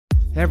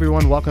Hey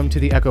everyone, welcome to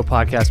the Echo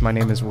Podcast. My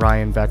name is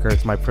Ryan Becker.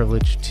 It's my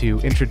privilege to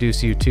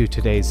introduce you to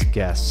today's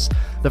guests.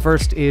 The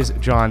first is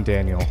Jon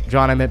Daniel.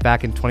 Jon I met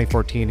back in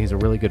 2014. He's a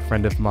really good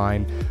friend of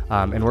mine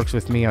and works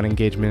with me on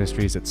Engage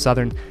Ministries at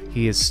Southern.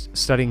 He is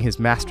studying his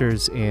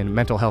master's in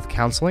mental health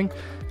counseling,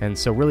 and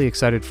so really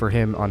excited for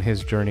him on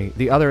his journey.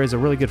 The other is a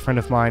really good friend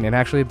of mine and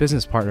actually a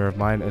business partner of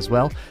mine as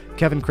well,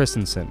 Kevin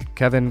Christensen.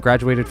 Kevin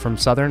graduated from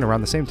Southern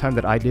around the same time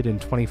that I did in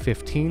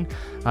 2015.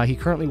 He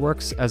currently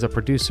works as a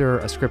producer,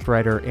 a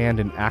scriptwriter, and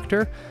an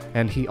actor,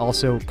 and he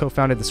also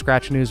co-founded the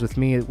Scratch News with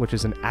me, which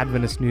is an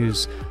Adventist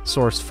news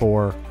source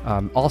for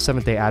all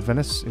Seventh-day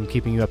Adventists and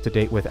keeping you up to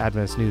date with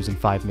Adventist news in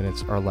 5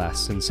 minutes or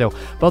less. And so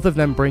both of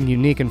them bring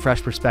unique and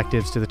fresh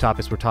perspectives to the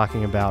topics we're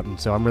talking about, and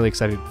so I'm really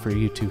excited for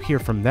you to hear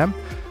from them.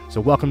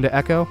 So welcome to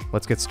Echo.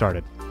 Let's get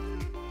started.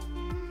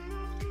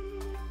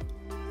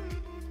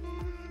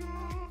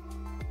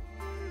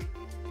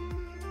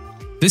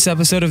 This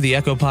episode of the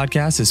Echo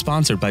Podcast is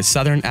sponsored by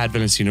Southern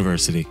Adventist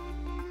University.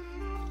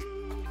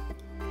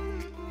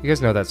 You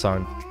guys know that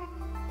song,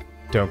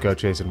 Don't Go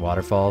Chasing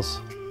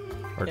Waterfalls?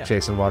 Or Yeah.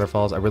 Chasing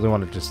Waterfalls? I really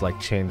want to just like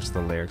change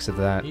the lyrics of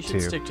that You to...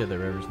 should stick to the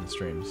rivers and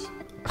streams.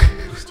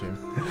 Just to-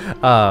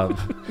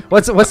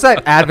 what's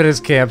that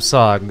Adventist camp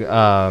song?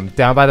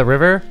 Down by the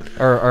river?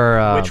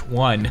 Or Which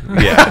one?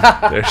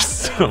 Yeah, there's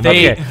so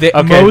many.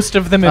 Okay. Most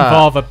of them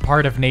involve a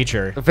part of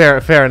nature.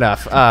 Fair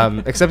enough.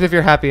 Except if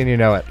you're happy and you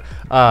know it.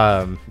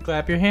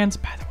 Clap your hands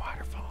by the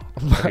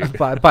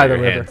waterfall. by the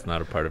Your river. hand's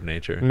not a part of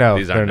nature. No,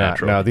 these they're aren't not.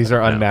 natural. No, these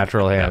are No.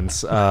 unnatural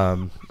hands.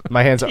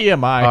 My hands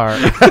TMI.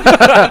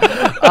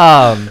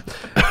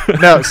 are.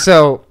 No,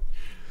 so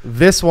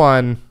this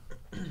one,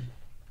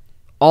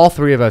 all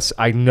three of us,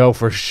 I know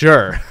for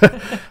sure,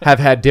 have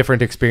had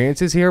different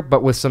experiences here,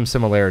 but with some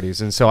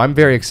similarities. And so I'm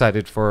very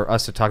excited for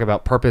us to talk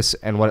about purpose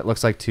and what it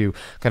looks like to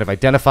kind of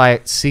identify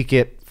it, seek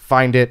it,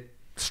 find it,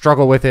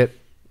 struggle with it,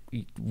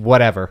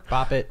 whatever.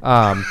 Bop it.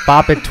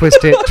 Bop it,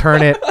 twist it,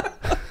 turn it.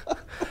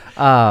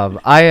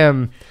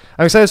 I'm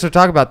excited to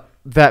talk about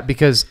that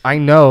because I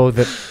know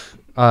that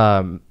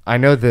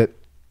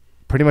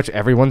pretty much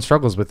everyone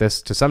struggles with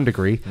this to some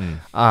degree.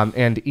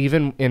 And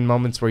even in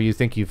moments where you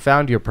think you've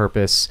found your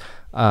purpose,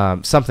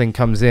 something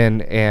comes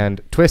in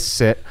and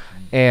twists it,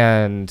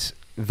 and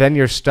then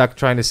you're stuck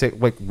trying to say,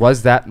 like,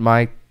 was that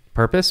my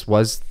purpose?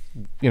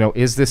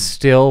 Is this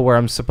still where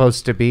I'm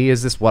supposed to be?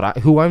 Is this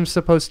who I'm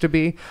supposed to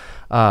be?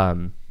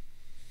 And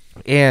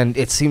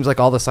it seems like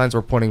all the signs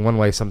were pointing one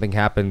way. Something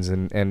happens,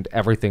 and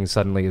everything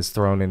suddenly is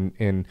thrown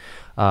in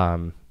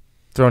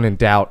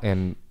doubt,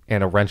 and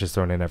a wrench is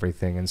thrown in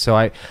everything. And so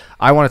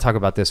I want to talk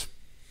about this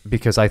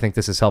because I think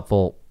this is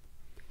helpful,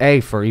 A,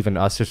 for even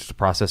us just to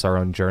process our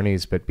own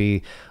journeys, but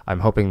B,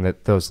 I'm hoping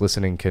that those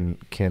listening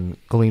can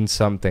glean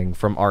something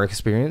from our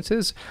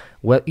experiences,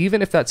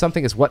 even if that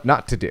something is what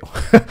not to do,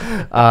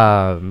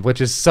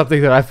 which is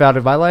something that I found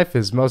in my life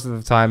is most of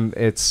the time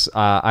it's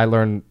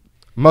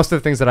most of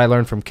the things that I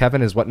learned from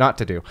Kevin is what not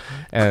to do.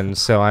 And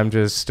so I'm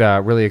just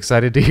really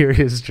excited to hear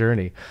his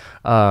journey.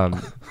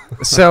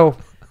 So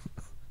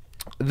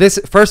this,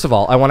 first of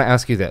all, I want to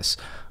ask you this.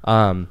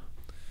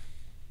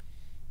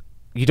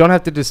 You don't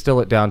have to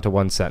distill it down to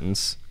one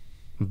sentence,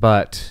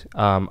 but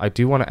I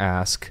do want to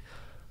ask,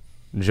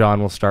 Jon,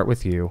 we'll start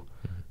with you.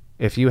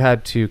 If you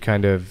had to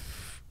kind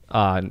of,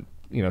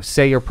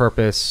 say your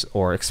purpose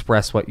or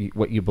express what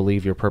you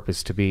believe your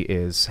purpose to be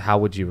is, how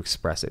would you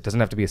express it? Doesn't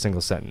have to be a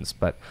single sentence,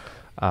 but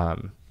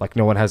like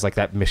no one has like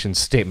that mission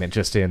statement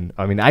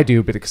I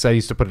do, but because I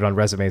used to put it on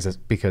resumes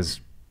because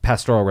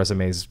pastoral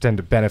resumes tend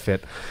to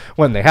benefit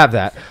when they have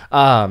that.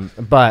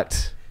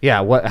 But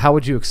yeah, how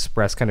would you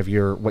express kind of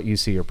what you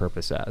see your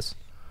purpose as?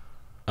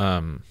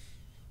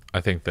 I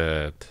think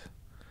that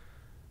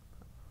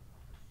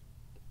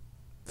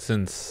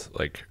since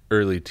like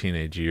early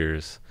teenage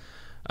years,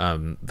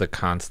 the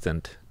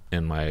constant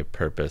in my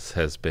purpose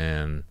has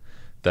been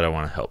that I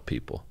want to help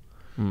people.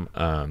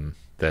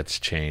 That's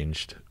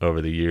changed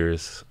over the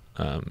years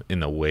in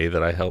the way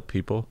that I help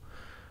people,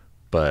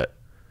 but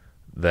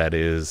that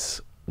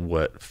is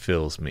what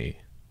fills me,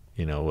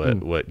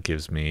 what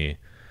gives me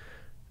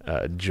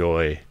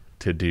joy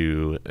to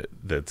do.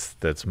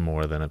 That's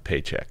more than a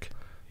paycheck.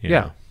 You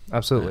know?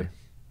 Absolutely.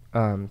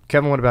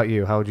 Kevin, what about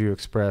you? How would you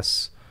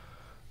express?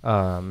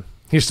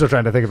 You're still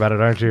trying to think about it,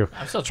 aren't you?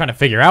 I'm still trying to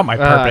figure out my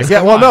purpose.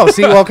 Okay,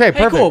 perfect.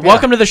 Hey, cool. Yeah.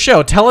 Welcome to the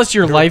show. Tell us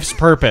your life's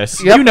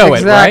purpose. Yep, you know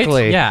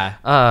exactly. it, right?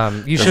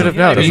 Yeah. You should have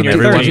known. doesn't Did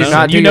everyone you know?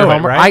 not do You your know it,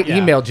 homework? right? I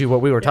emailed you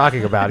what we were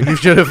talking about. You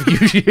should have.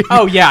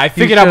 Oh, yeah. I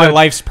figured out my should've-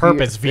 life's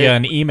purpose via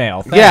an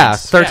email. Thanks. Yeah,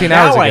 13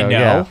 hours now ago. I know.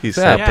 Yeah. He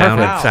sat down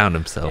perfect. and found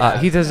himself.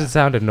 He doesn't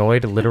sound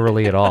annoyed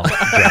literally at all.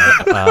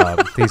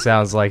 Jon. He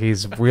sounds like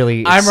he's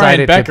really I'm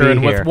excited Ryan Becker, to be and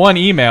here. with one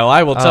email,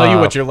 I will tell you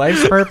what your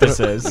life's purpose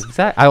is.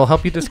 I will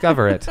help you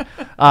discover it.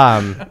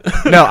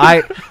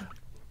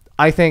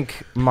 I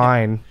think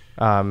mine,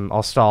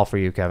 I'll stall for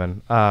you,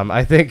 Kevin.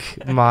 I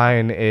think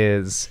mine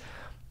is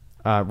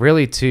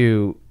really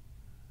to,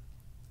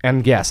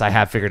 and yes, I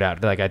have figured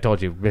out, like I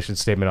told you, mission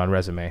statement on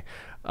resume,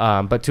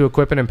 but to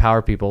equip and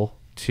empower people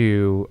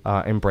to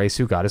embrace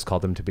who God has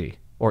called them to be.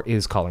 or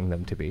is calling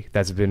them to be.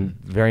 That's been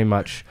very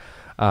much,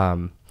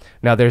 now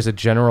there's a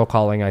general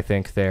calling, I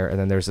think, there, and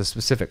then there's a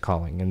specific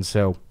calling. And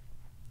so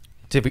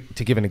to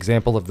give an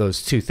example of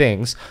those two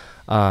things,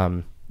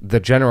 the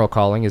general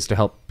calling is to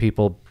help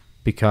people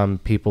become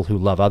people who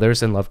love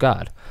others and love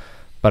God.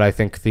 But I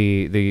think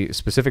the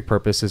specific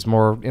purpose is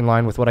more in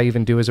line with what I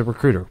even do as a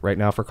recruiter right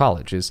now for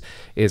college is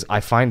I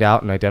find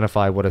out and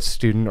identify what a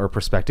student or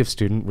prospective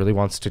student really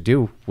wants to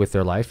do with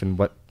their life and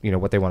what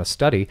they want to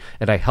study,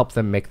 and I help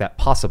them make that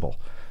possible.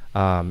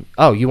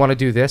 Oh, you want to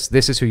do this?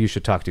 This is who you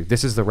should talk to.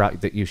 This is the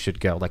route that you should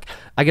go. Like,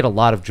 I get a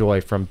lot of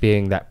joy from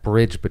being that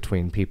bridge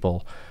between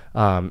people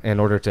in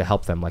order to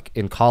help them. Like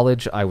in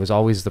college, I was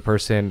always the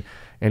person,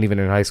 and even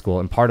in high school,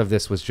 and part of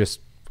this was just,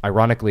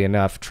 ironically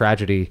enough,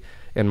 tragedy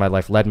in my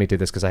life led me to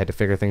this because I had to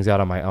figure things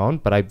out on my own,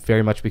 but I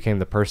very much became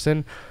the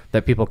person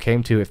that people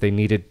came to if they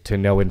needed to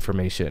know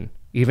information.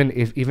 Even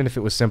if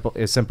it was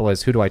simple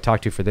as who do I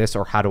talk to for this,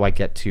 or how do I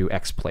get to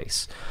X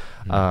place.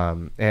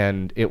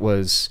 And it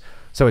was,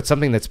 so it's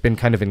something that's been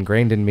kind of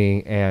ingrained in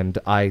me, and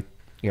I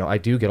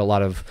do get a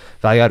lot of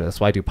value out of this.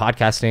 That's why I do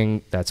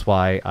podcasting. That's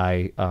why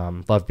I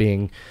love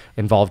being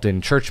involved in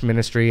church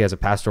ministry as a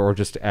pastor, or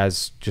just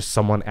as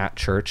someone at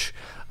church.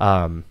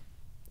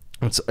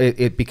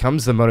 It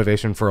becomes the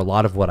motivation for a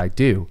lot of what I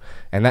do,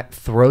 and that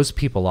throws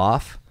people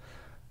off,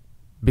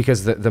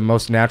 because the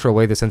most natural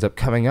way this ends up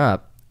coming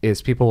up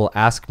is people will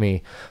ask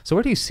me, so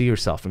where do you see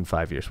yourself in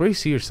 5 years? Where do you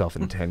see yourself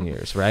in 10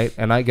 years, right?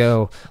 And I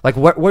go, like,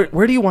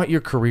 where do you want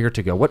your career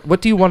to go?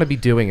 What do you want to be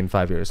doing in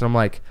 5 years? And I'm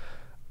like,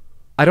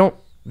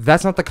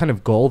 that's not the kind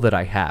of goal that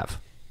I have.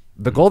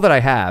 The goal that I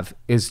have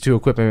is to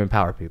equip and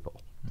empower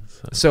people.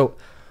 So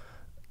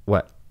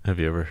what? Have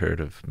you ever heard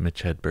of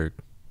Mitch Hedberg?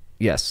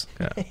 Yes.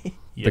 Yeah.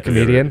 The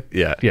comedian?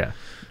 Yeah. Yeah.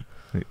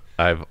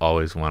 I've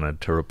always wanted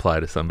to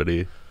reply to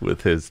somebody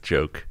with his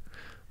joke.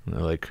 And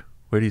they're like,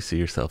 where do you see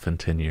yourself in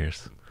 10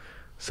 years?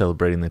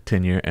 Celebrating the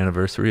 10-year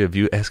anniversary of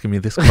you asking me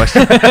this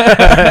question.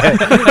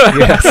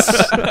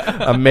 Yes.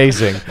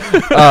 Amazing.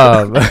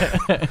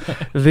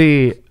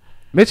 The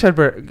Mitch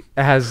Hedberg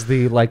has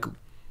the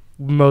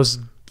most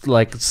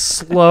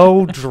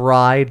slow,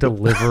 dry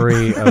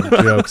delivery of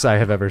jokes I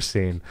have ever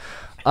seen.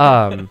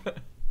 But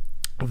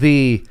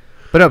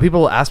no,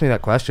 people will ask me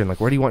that question, like,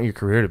 where do you want your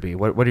career to be?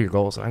 What are your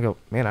goals? And I go,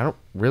 man, I don't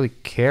really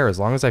care, as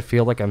long as I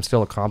feel like I'm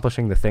still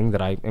accomplishing the thing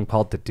that I am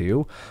called to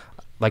do.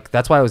 Like,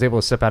 that's why I was able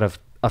to step out of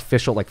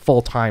official,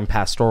 full-time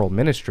pastoral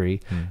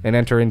ministry and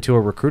enter into a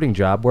recruiting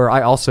job where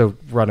I also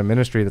run a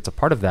ministry that's a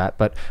part of that.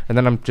 And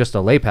then I'm just a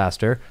lay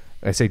pastor.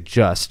 I say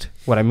just.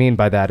 What I mean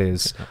by that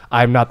is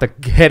I'm not the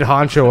head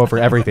honcho over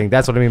everything.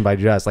 That's what I mean by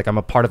just. Like, I'm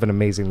a part of an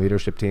amazing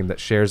leadership team that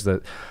shares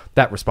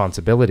that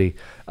responsibility.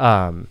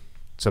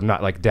 So I'm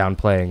not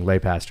downplaying lay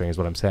pastoring is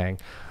what I'm saying.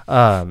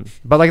 But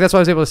that's why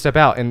I was able to step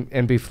out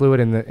and be fluid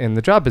in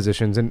the job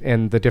positions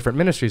and the different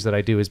ministries that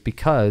I do, is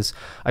because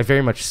I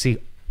very much see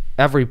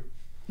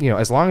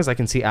as long as I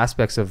can see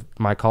aspects of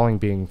my calling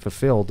being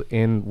fulfilled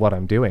in what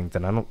I'm doing,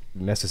 then I don't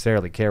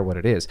necessarily care what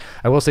it is.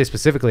 I will say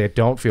specifically, I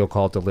don't feel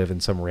called to live in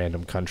some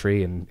random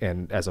country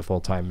and as a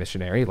full-time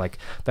missionary.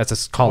 That's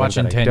a calling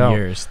Watching that I 10 don't.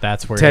 years.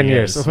 That's where 10 he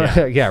years. is.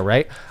 Yeah. Yeah,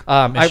 right.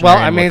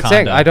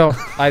 Saying I don't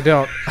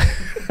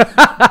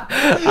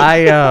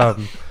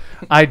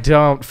I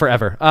don't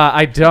forever.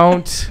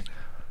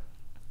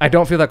 I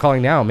don't feel that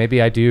calling now.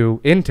 Maybe I do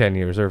in 10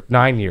 years or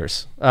 9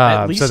 years.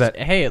 At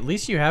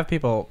least you have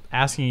people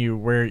asking you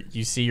where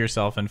you see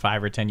yourself in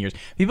 5 or 10 years.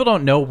 People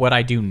don't know what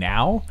I do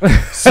now,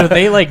 so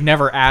they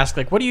never ask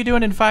what are you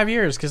doing in 5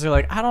 years? Because they're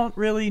like, I don't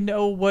really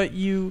know what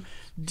you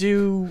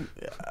do.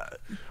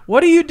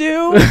 What do you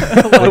do?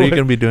 What are you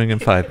going to be doing in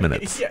 5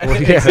 minutes? Yeah,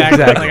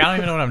 exactly. I don't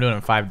even know what I'm doing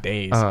in 5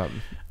 days.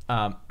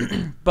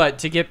 But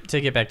to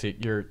get back to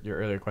your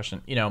earlier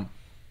question,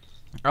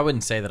 I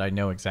wouldn't say that I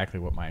know exactly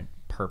what my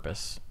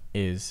purpose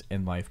is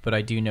in life, but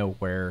I do know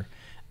where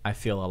I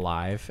feel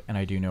alive, and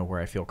I do know where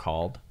I feel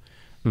called.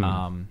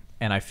 And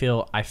I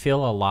feel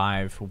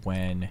alive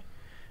when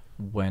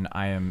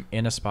I am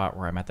in a spot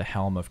where I'm at the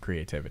helm of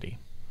creativity,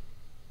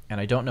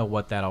 and I don't know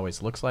what that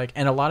always looks like,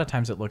 and a lot of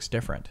times it looks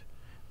different.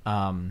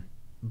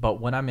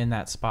 But when I'm in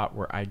that spot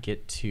where I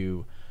get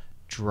to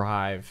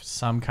drive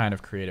some kind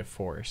of creative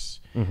force,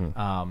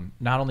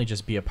 not only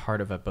just be a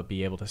part of it, but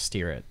be able to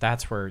steer it,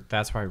 that's where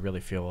I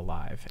really feel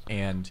alive.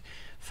 And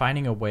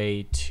finding a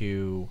way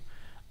to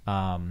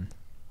I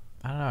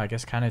don't know, I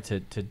guess kind of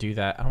to do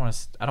that. I don't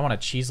want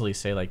to cheesily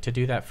say to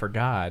do that for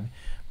God,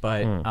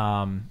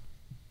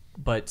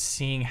 but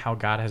seeing how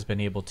God has been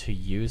able to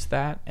use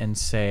that and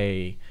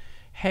say,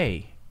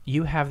 hey,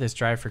 you have this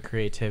drive for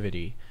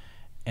creativity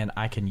and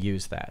I can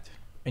use that.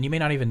 And you may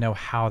not even know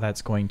how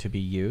that's going to be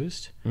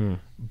used,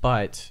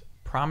 but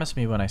promise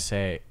me when I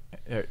say,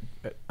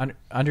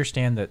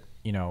 understand that,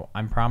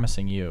 I'm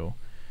promising you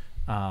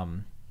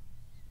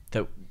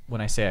that when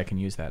I say I can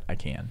use that, I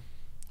can.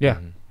 Yeah,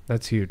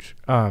 that's huge.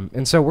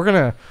 And so we're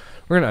gonna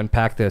we're going to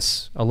unpack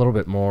this a little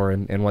bit more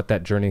and what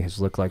that journey has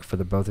looked like for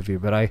the both of you.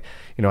 But I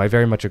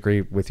very much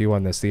agree with you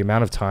on this. The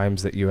amount of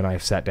times that you and I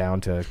have sat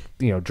down to,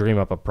 dream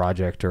up a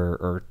project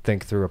or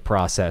think through a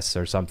process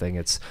or something,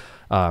 it's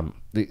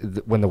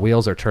when the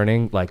wheels are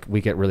turning, like we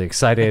get really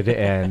excited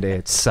and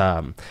it's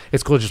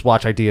cool to just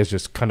watch ideas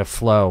just kind of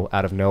flow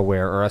out of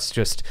nowhere, or us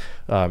just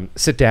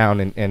sit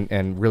down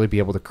and really be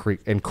able to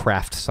create and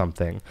craft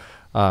something.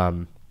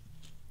 And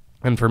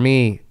for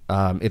me,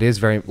 it is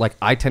very, like,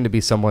 I tend to be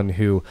someone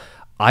who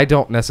I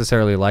don't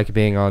necessarily like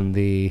being on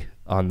the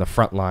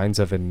front lines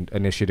of an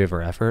initiative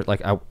or effort.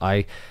 Like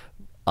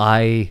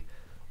I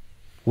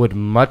would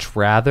much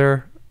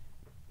rather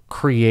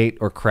create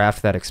or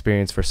craft that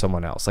experience for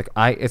someone else. Like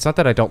it's not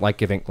that I don't like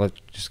giving, let's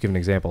just give an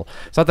example.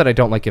 It's not that I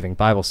don't like giving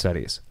Bible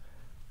studies,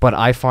 but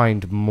I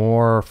find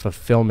more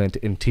fulfillment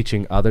in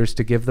teaching others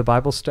to give the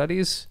Bible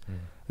studies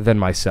than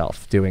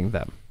myself doing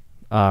them.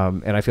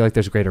 And I feel like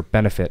there's greater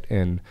benefit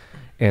in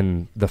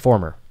the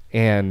former.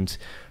 And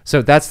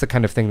so that's the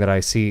kind of thing that I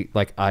see,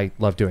 like, I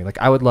love doing. Like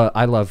I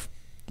love,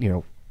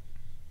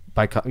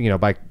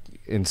 by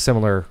in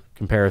similar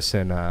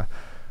comparison, I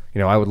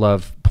would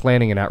love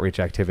planning an outreach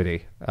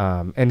activity.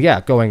 And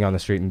yeah, going on the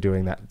street and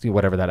doing that,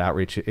 whatever that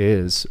outreach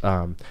is.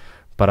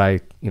 But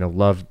I,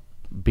 love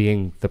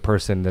being the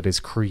person that is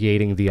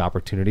creating the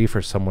opportunity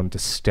for someone to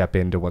step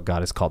into what God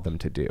has called them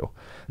to do.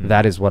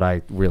 That is what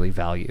I really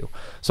value.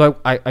 So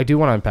I do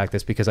want to unpack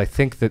this, because I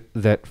think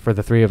that for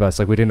the three of us,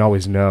 like, we didn't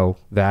always know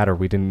that, or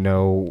we didn't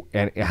know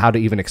how to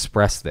even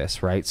express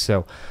this, right?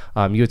 So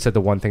you had said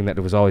the one thing that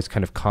was always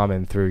kind of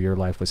common through your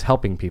life was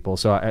helping people.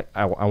 So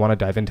I want to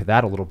dive into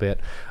that a little bit.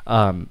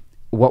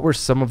 What were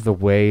some of the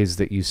ways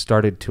that you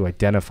started to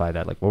identify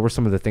that? Like, what were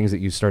some of the things that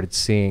you started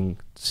seeing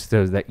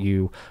so that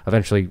you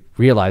eventually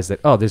realized that,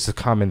 oh, there's a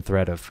common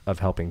thread of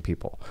helping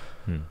people?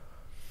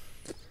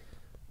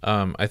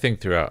 I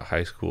think throughout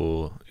high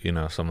school,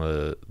 some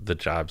of the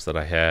jobs that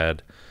I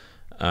had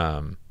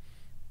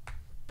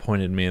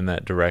pointed me in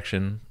that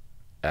direction.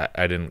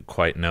 I didn't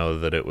quite know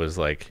that it was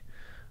like,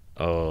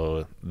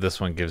 oh,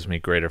 this one gives me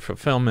greater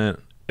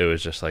fulfillment. It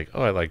was just like,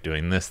 oh, I like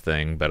doing this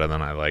thing better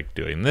than I like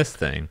doing this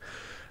thing.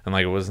 And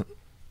like,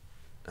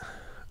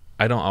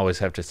 I don't always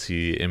have to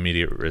see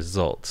immediate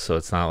results. So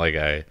it's not like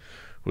I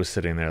was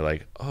sitting there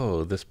like,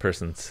 oh, this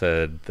person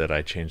said that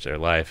I changed their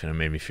life and it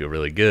made me feel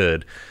really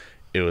good.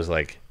 It was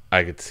like,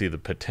 I could see the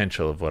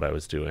potential of what I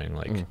was doing,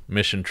 like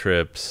mission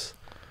trips.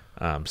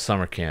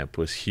 Summer camp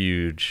was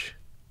huge.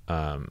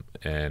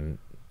 And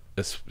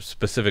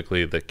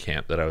specifically the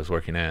camp that I was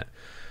working at,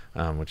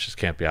 which is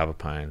Camp Yava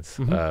Pines.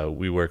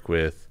 We work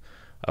with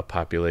a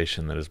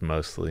population that is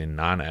mostly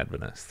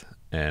non-Adventist.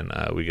 And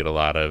we get a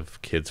lot of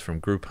kids from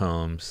group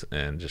homes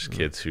and just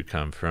kids who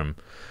come from,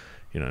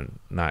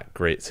 not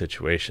great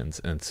situations.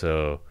 And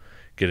so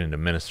getting to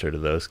minister to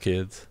those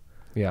kids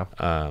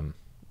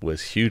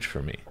was huge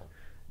for me.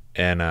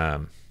 And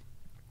I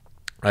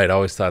had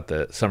always thought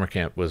that summer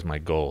camp was my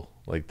goal.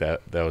 Like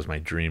that was my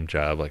dream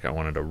job. Like I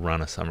wanted to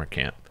run a summer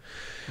camp.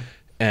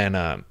 And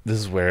this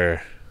is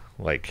where,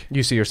 like,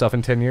 you see yourself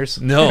in 10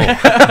 years? No.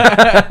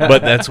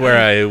 But that's where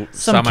I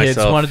saw myself. Some kids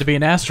wanted to be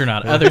an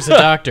astronaut. Others a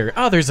doctor.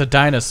 Oh, there's a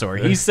dinosaur.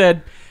 He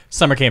said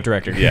summer camp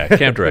director. Yeah,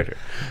 camp director.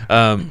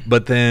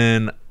 But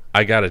then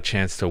I got a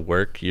chance to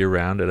work year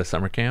round at a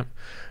summer camp,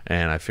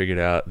 and I figured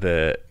out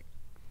that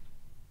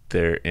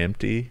they're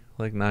empty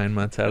like 9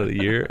 months out of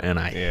the year, and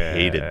I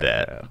hated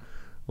that.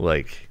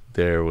 Like,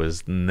 there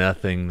was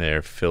nothing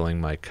there filling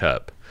my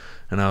cup.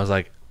 And I was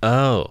like,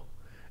 oh,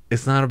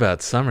 it's not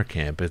about summer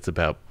camp. It's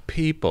about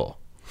people.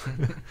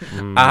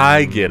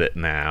 I get it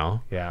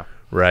now. Yeah.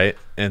 Right?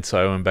 And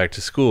so I went back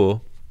to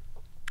school.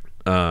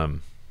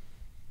 And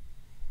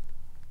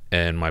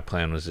my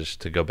plan was just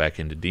to go back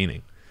into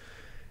deaning.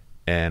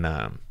 And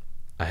I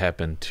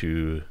happened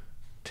to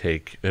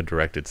take a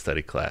directed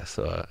study class.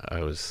 So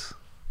I was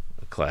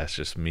a class,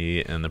 just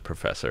me and the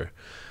professor.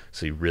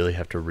 So you really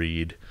have to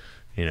read,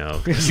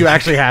 You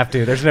actually have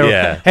to. There's no,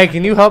 hey,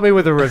 can you help me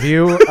with a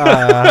review?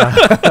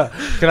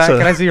 Can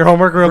I see your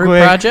homework real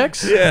quick?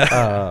 Projects?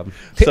 Yeah.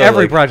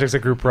 Every project's a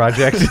group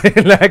project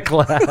in that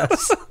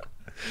class.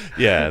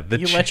 Yeah.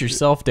 You let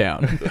yourself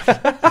down.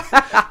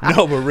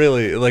 No, but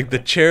really, like, the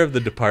chair of the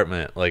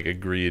department, like,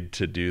 agreed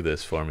to do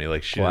this for me.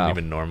 Like, she didn't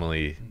even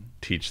normally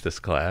teach this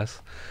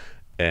class.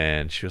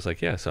 And she was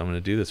like, yeah, so I'm going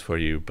to do this for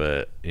you.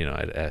 But,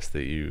 I'd ask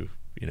that you,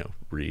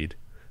 read.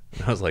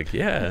 And I was like,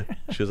 yeah.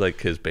 She was like,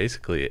 because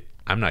basically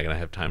I'm not going to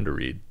have time to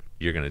read.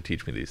 You're going to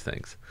teach me these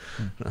things.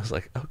 And I was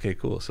like, okay,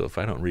 cool. So if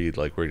I don't read,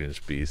 like, we're going to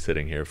just be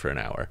sitting here for an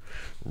hour.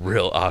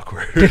 Real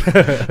awkward.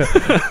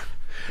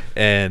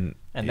 And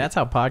that's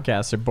how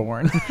podcasts are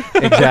born.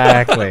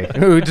 Exactly.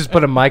 We just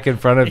put a mic in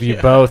front of you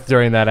both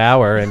during that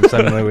hour, and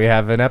suddenly we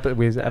have a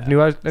new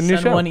Send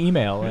show. one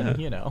email, and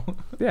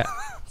Yeah,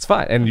 it's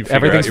fine, and You figure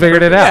everything's out your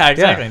figured it yeah, out.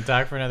 exactly. And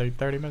talk for another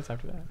 30 minutes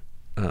after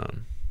that.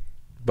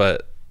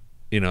 But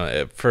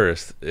at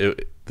first,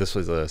 this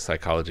was a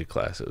psychology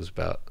class. It was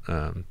about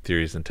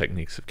theories and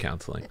techniques of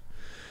counseling.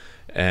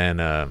 And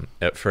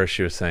at first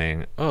she was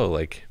saying, oh,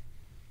 like,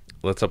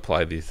 let's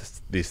apply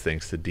these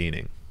things to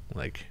deaning.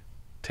 Like,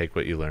 take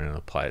what you learn and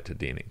apply it to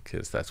deaning,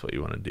 because that's what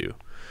you want to do.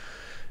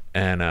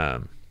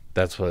 And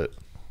that's what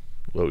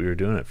we were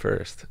doing at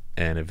first.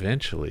 And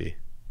eventually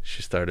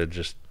she started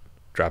just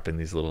dropping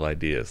these little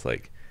ideas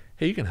like,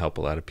 hey, you can help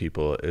a lot of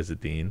people as a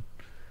dean,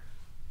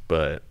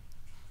 but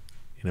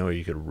you know where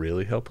you could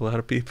really help a lot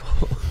of people?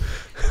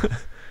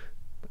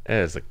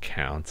 As a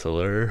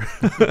counselor.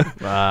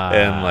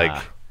 And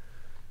like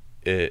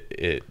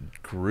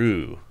it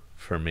grew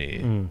for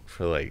me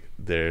for like,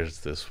 there's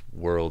this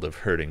world of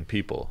hurting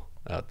people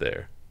out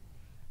there,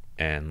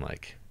 and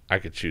like I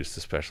could choose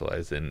to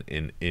specialize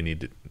in any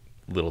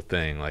little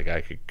thing. Like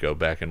I could go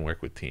back and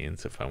work with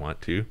teens if I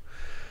want to,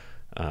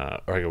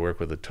 or I could work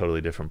with a totally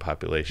different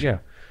population. Yeah.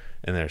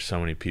 And there's so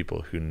many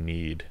people who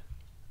need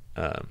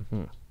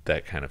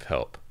that kind of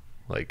help.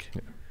 Like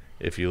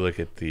if you look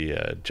at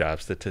the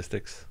job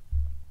statistics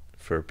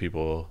for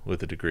people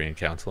with a degree in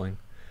counseling,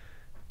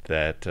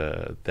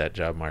 that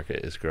job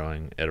market is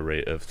growing at a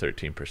rate of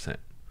 13%,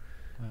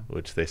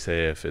 which they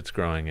say if it's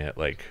growing at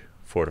like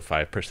 4 to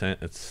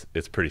 5%,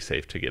 it's pretty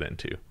safe to get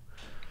into.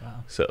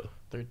 Wow. So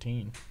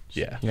 13.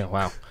 Yeah. Yeah.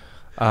 Wow.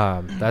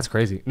 That's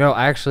crazy. No,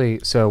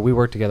 so we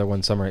worked together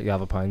one summer at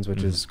Yava Pines,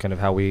 which is kind of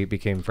how we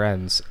became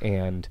friends.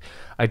 And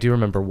I do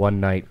remember one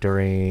night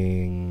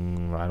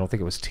during, I don't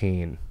think it was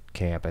teen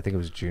camp, I think it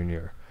was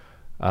junior.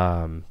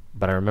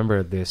 But I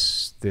remember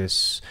this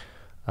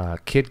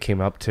kid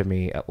came up to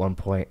me at one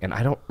point, and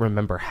I don't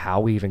remember how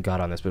we even got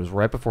on this, but it was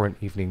right before an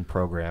evening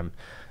program.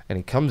 And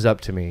he comes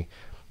up to me,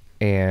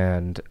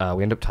 and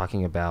we end up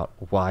talking about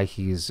why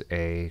he's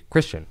a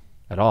Christian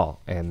at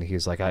all. And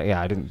he's like,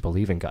 I didn't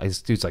believe in God.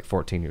 This dude's like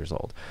 14 years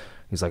old.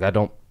 He's like, I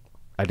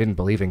didn't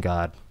believe in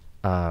God.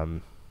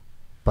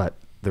 But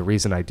the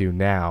reason I do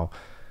now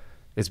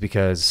is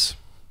because,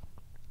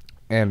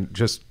 and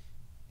just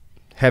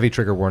heavy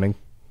trigger warning,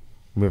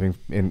 moving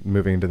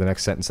into the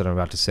next sentence that I'm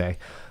about to say.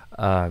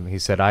 He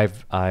said,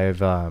 I've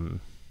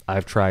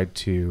tried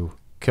to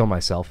kill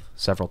myself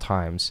several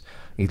times,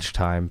 each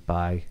time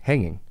by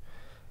hanging.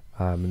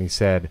 And he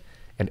said,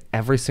 and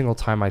every single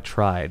time I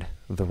tried,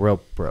 the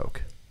rope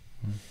broke.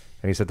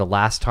 And he said, the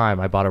last time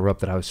I bought a rope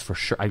that I was for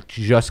sure, I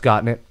just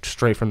gotten it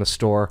straight from the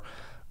store.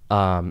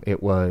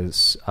 It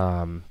was,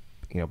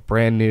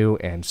 brand new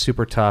and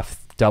super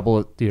tough,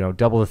 double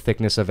the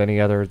thickness of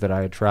any other that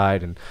I had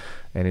tried.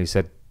 And he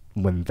said,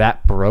 when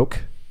that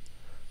broke,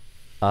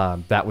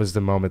 that was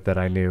the moment that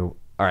I knew,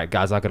 all right,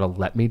 God's not going to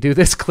let me do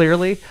this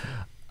clearly.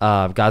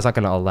 God's not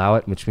going to allow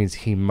it, which means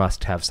he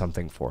must have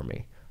something for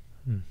me.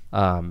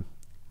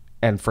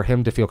 And for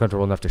him to feel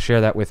comfortable enough to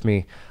share that with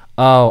me,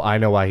 I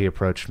know why he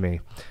approached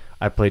me.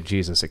 I played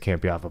Jesus at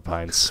Camp Yava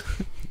Pines.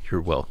 You're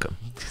welcome.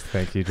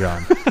 Thank you,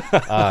 John.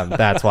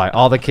 That's why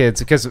all the kids,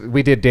 because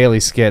we did daily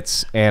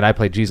skits, and I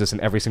played Jesus in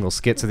every single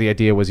skit. So the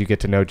idea was you get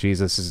to know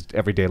Jesus'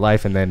 everyday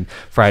life, and then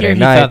Friday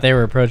night. He thought they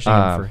were approaching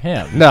him for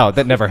him. No,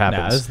 that never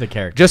happens. No, this is the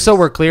character. Just so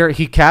we're clear,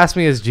 he cast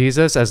me as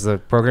Jesus, as the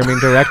programming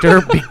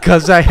director,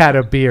 because I had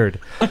a beard.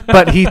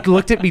 But he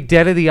looked at me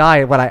dead in the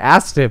eye when I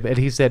asked him, and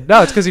he said,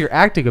 "No, it's because of your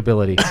acting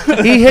ability."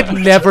 He had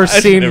never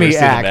seen me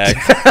act.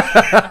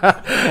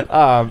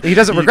 He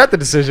doesn't regret the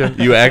decision.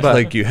 You act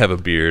like you have a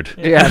beard.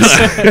 Yeah.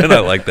 And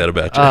I like that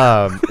about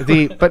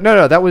you. But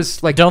no, that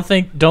was like, don't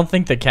think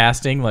the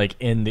casting like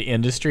in the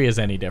industry is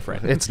any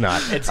different. it's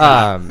not. It's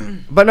not.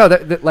 But no,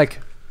 that like,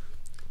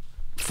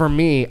 for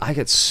me, I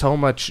get so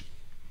much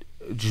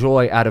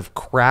joy out of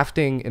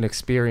crafting an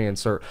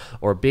experience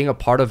or being a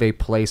part of a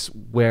place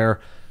where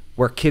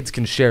kids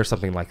can share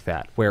something like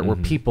that, where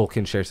people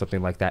can share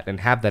something like that and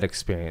have that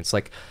experience.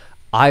 Like,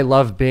 I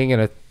love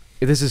being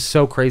this is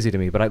so crazy to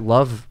me, but I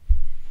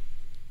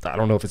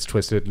don't know if it's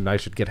twisted and I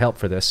should get help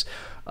for this.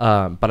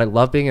 But I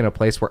love being in a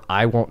place where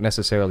I won't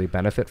necessarily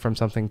benefit from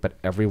something, but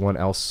everyone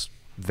else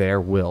there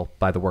will,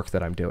 by the work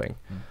that I'm doing.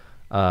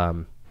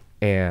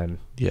 And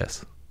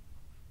Yes.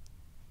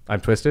 I'm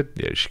twisted?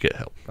 Yeah, you should get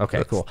help.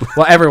 Okay, cool.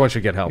 Well, everyone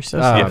should get help.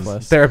 You're so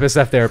selfless. Therapists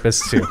have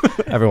therapists too.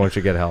 Everyone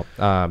should get help.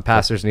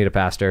 Pastors need a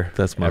pastor.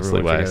 That's mostly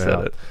Everyone why should I get said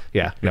help. it.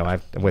 Yeah, no,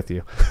 I'm with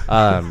you.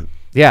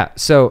 Yeah,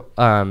 so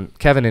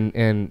Kevin,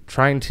 in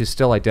trying to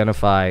still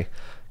identify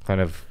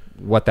kind of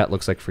what that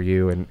looks like for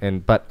you,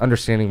 but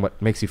understanding what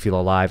makes you feel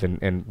alive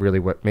and really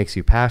what makes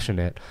you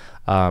passionate,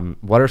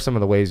 what are some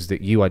of the ways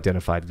that you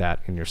identified that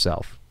in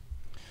yourself?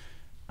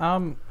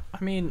 I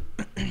mean,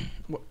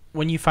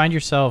 when you find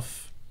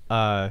yourself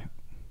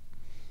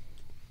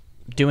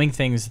doing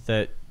things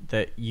that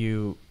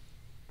you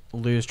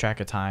lose track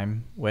of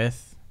time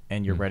with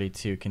and you're ready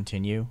to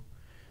continue,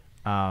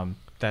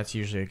 that's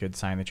usually a good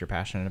sign that you're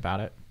passionate about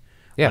it.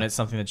 Yeah. When it's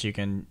something that you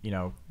can,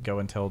 go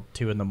until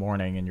 2 a.m.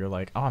 and you're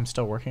like, oh, I'm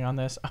still working on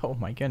this. Oh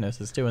my goodness,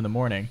 it's 2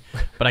 a.m.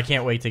 but I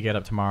can't wait to get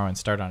up tomorrow and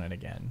start on it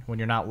again. When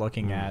you're not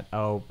looking at,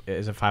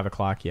 is it 5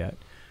 o'clock yet?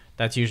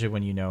 That's usually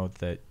when you know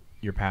that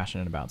you're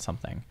passionate about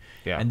something.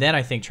 Yeah. And then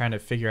I think trying to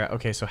figure out,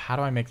 okay, so how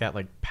do I make that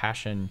like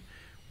passion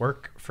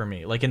work for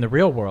me. Like in the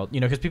real world,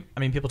 because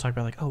people talk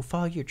about like, oh,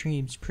 follow your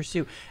dreams,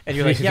 pursue, and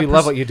you're like, if you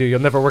love what you do,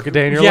 you'll never work a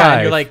day in your life. Yeah,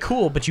 and you're like,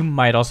 cool, but you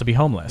might also be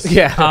homeless.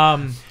 Yeah.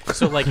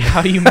 So like,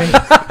 how do you make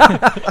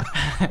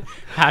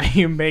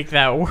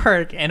that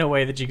work in a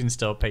way that you can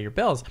still pay your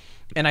bills?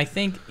 And I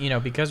think,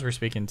 because we're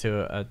speaking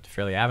to a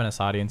fairly Adventist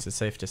audience, it's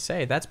safe to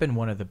say that's been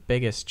one of the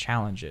biggest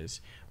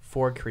challenges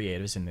for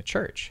creatives in the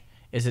church.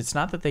 Is it's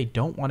not that they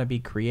don't want to be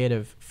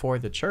creative for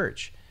the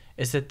church,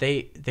 is that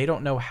they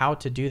don't know how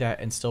to do that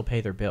and still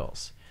pay their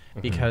bills. Mm-hmm.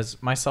 Because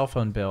my cell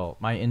phone bill,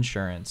 my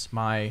insurance,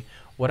 my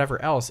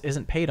whatever else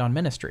isn't paid on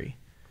ministry.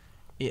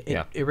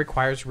 It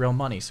requires real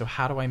money. So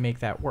how do I make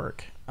that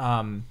work?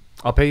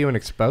 I'll pay you an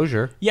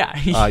exposure.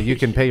 Yeah. You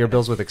can pay your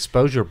bills with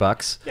exposure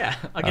bucks. Yeah.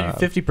 I'll give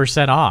you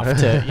 50% off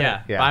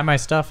to buy my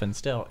stuff and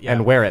still. Yeah.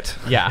 And wear it.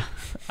 Yeah.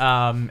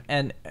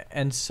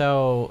 And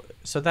so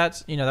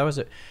that's,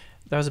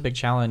 that was a big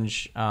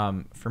challenge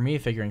for me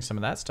figuring some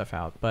of that stuff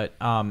out. But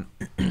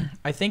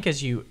I think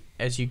as you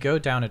go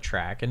down a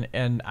track,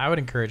 and I would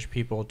encourage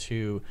people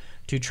to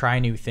try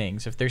new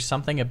things. If there's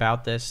something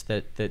about this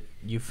that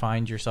you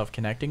find yourself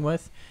connecting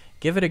with,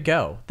 give it a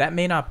go. That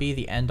may not be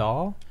the end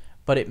all,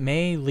 but it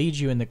may lead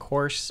you in the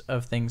course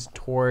of things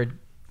toward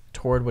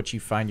what you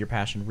find your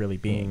passion really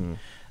being.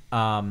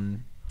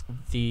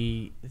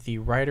 The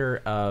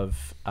writer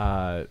of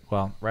a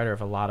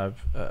lot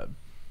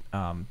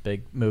of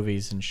big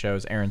movies and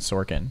shows, Aaron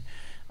Sorkin,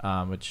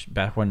 which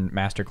back when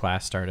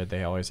Masterclass started,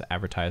 they always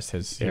advertised he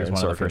was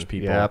one of the first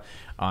people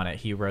on it.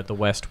 He wrote The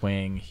West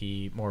Wing.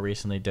 He more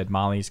recently did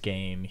Molly's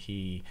Game.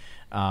 He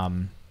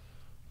did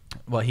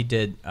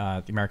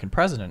The American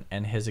President,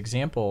 and his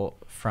example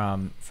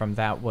from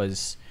that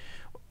was,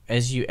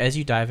 as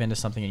you dive into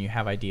something and you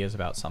have ideas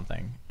about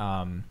something,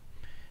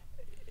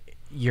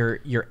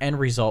 your end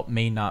result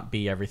may not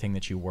be everything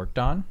that you worked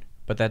on,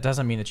 but that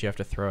doesn't mean that you have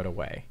to throw it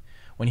away.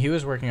 When he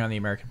was working on The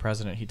American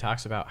President, he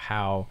talks about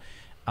how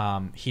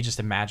he just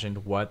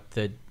imagined what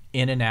the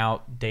in and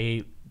out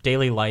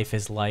daily life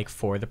is like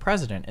for the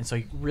president. And so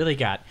he really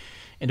got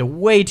into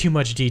way too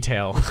much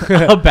detail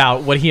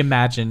about what he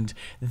imagined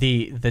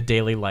the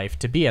daily life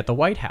to be at the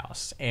White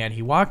House. And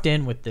he walked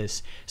in with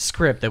this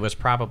script that was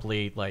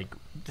probably like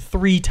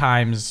 3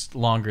 times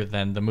longer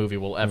than the movie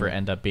will ever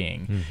end up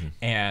being. Mm-hmm.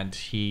 And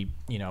he,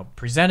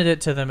 presented it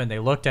to them, and they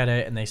looked at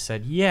it and they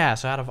said, yeah,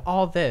 so out of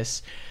all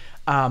this,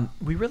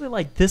 we really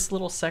like this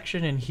little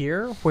section in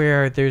here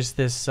where there's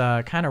this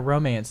kind of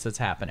romance that's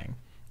happening.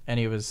 And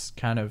he was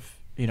kind of,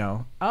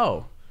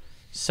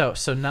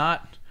 so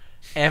not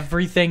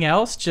everything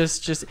else,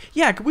 just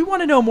we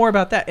want to know more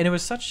about that. And it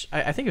was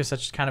I think it was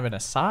such kind of an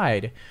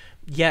aside,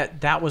 yet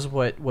that was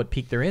what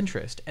piqued their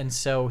interest. And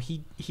so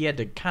he had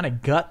to kind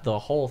of gut the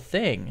whole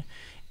thing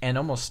and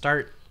almost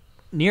start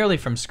nearly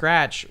from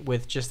scratch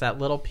with just that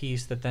little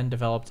piece that then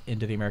developed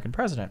into The American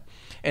President.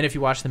 And if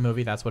you watch the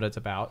movie, that's what it's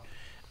about.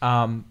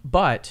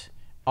 But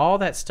all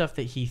that stuff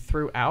that he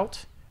threw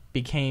out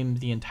became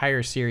the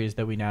entire series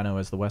that we now know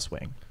as The West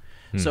Wing.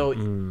 So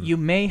you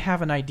may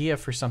have an idea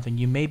for something,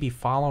 you may be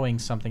following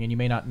something, and you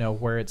may not know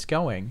where it's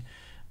going,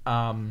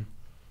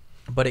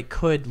 but it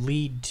could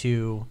lead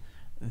to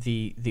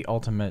the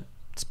ultimate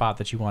spot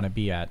that you want to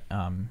be at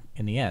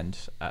in the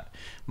end.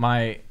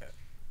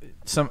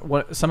 Some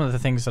of the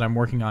things that I'm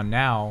working on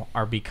now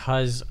are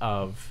because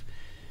of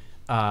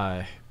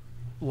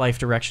life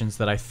directions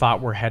that I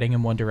thought were heading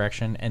in one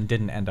direction and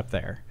didn't end up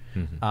there.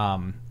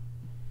 Mm-hmm.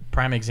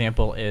 Prime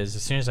example is,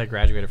 as soon as I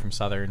graduated from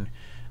Southern,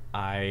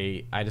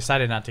 I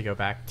decided not to go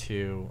back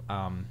to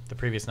the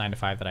previous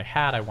 9-to-5 that I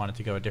had. I wanted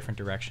to go a different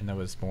direction that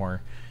was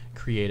more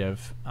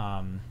creative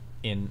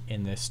in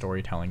this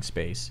storytelling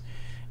space.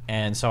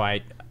 And so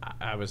I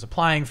was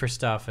applying for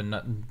stuff,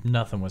 and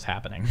nothing was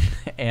happening.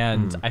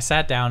 And I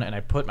sat down and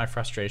I put my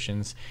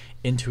frustrations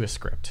into a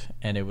script.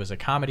 And it was a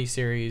comedy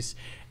series,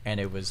 and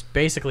it was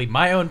basically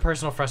my own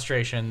personal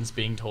frustrations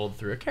being told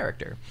through a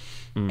character.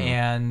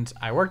 And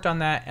I worked on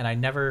that, and I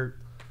never,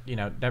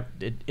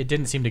 it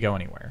didn't seem to go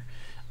anywhere.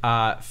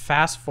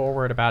 Fast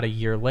forward about a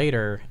year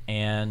later,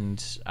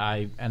 and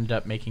I ended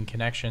up making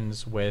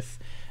connections with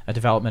a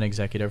development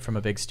executive from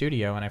a big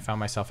studio, and I found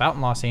myself out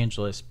in Los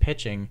Angeles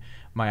pitching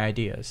my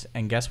ideas.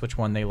 And guess which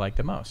one they liked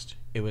the most?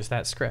 It was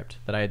that script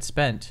that I had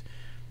spent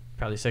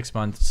probably 6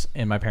 months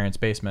in my parents'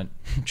 basement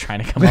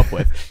trying to come up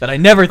with, that I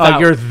never thought. Oh,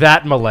 you're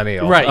that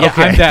millennial. Right, yeah,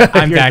 okay.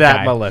 I'm you're that that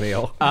guy.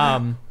 Millennial.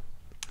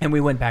 And we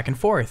went back and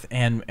forth,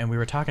 and we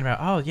were talking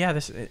about,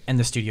 this, and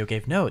the studio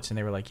gave notes, and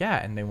they were like,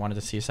 yeah, and they wanted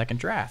to see a second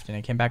draft, and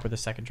I came back with a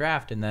second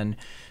draft, and then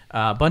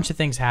a bunch of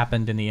things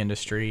happened in the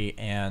industry,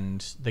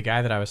 and the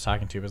guy that I was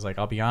talking to was like,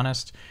 I'll be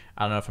honest,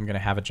 I don't know if I'm going to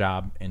have a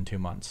job in 2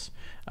 months,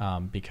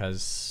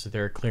 because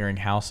they're clearing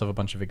house of a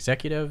bunch of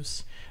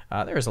executives.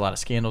 There was a lot of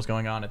scandals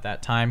going on at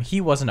that time.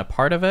 He wasn't a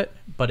part of it,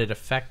 but it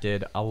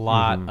affected a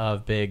lot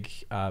of big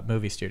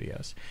movie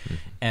studios.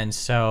 And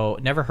so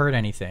never heard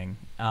anything.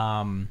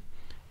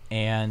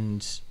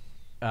 And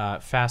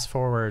fast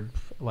forward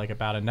like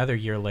about another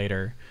year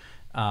later,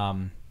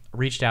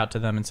 reached out to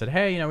them and said,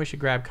 hey, we should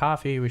grab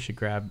coffee, we should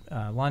grab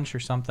lunch or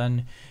something.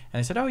 And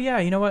they said, oh yeah,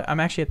 you know what, I'm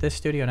actually at this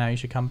studio now, you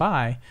should come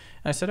by.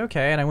 And I said,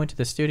 okay. And I went to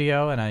the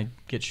studio and I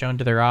get shown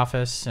to their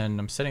office, and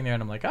I'm sitting there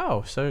and I'm like,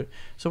 oh, so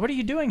what are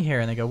you doing here?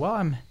 And they go, well,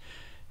 I'm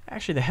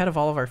actually the head of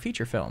all of our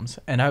feature films.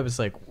 And I was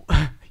like,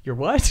 you're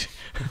what?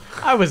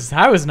 I was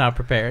not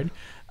prepared.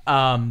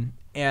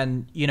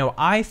 And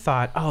I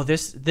thought, oh,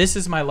 this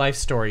is my life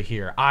story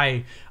here.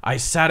 I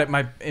sat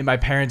in my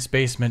parents'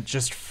 basement,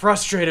 just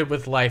frustrated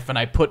with life, and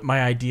I put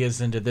my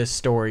ideas into this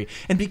story.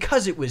 And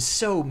because it was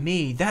so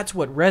me, that's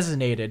what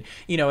resonated.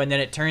 And then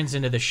it turns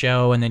into the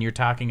show, and then you're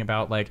talking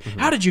about like,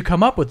 how did you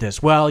come up with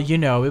this? Well,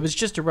 it was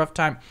just a rough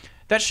time.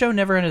 That show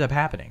never ended up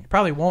happening.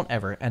 Probably won't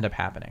ever end up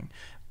happening.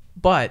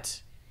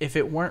 But if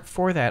it weren't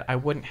for that, I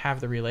wouldn't have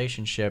the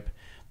relationship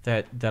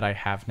that I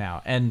have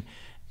now. And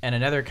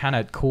another kind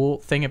of cool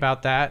thing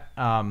about that,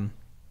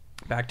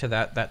 back to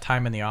that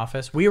time in the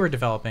office, we were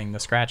developing the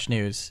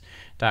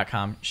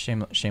scratchnews.com,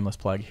 shameless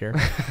plug here.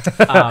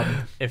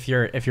 If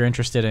you're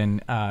interested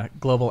in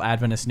global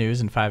Adventist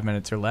news in 5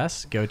 minutes or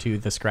less, go to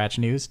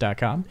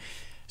thescratchnews.com.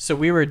 So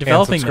we were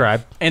developing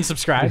and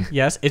subscribe.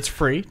 Yes, it's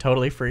free,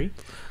 totally free.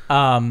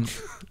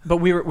 But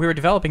we were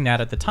developing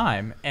that at the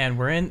time,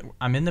 and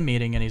I'm in the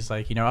meeting, and he's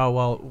like, oh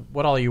well,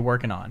 what all are you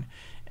working on?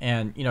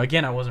 And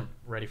again, I wasn't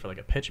ready for like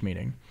a pitch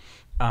meeting.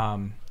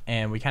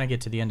 And we kind of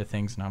get to the end of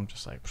things, and I'm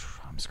just like,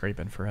 I'm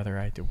scraping for other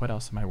ideas. What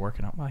else am I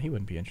working on? Well, he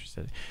wouldn't be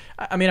interested.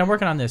 I mean, I'm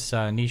working on this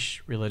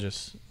niche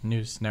religious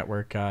news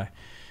network,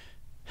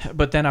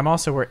 but then I'm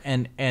also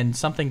and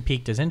something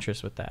piqued his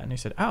interest with that, and he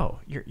said, "Oh,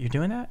 you're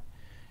doing that?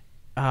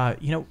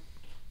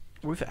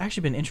 We've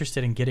actually been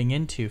interested in getting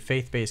into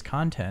faith-based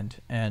content,"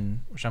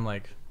 and which I'm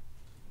like,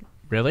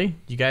 really?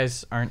 You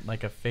guys aren't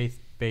like a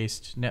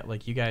faith-based net?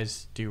 Like you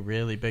guys do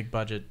really big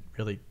budget,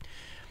 really,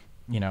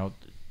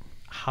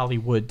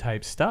 Hollywood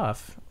type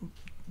stuff.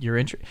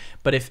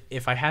 But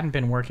if I hadn't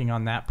been working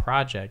on that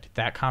project,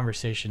 that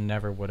conversation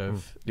never would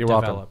have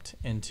developed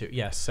into.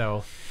 Yes.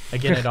 So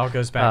again, it all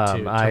goes back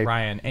to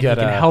Ryan, and he can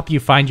help you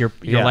find your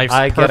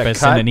life's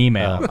purpose in an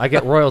email. I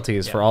get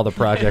royalties for all the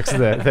projects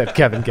that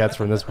Kevin gets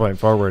from this point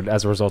forward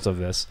as a result of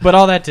this. But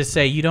all that to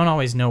say, you don't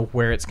always know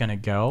where it's going to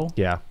go.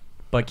 Yeah.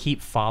 But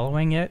keep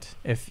following it.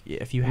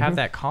 If you have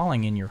that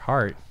calling in your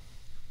heart,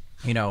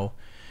 to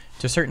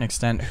a certain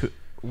extent,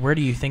 where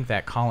do you think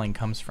that calling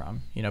comes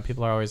from?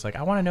 People are always like,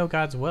 I want to know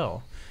God's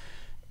will.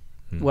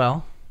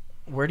 Well,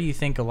 where do you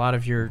think a lot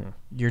of your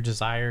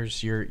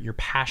desires, your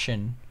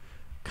passion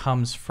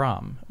comes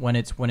from when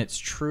it's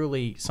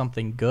truly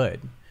something good?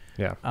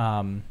 Yeah.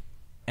 And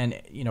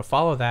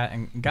follow that,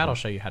 and God will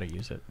show you how to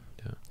use it.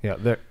 Yeah.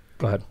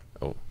 Go ahead.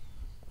 Oh,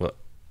 well,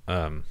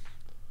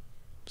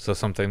 so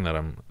something that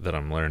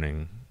I'm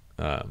learning,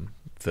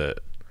 that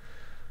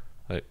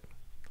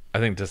I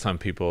think to some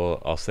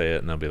people I'll say it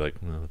and they'll be like,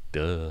 well,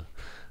 duh.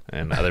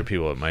 And other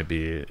people it might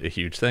be a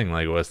huge thing,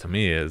 like it was to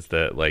me, is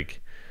that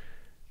like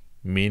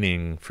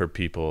meaning for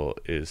people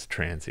is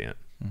transient.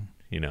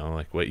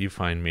 Like what you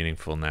find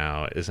meaningful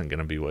now isn't going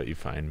to be what you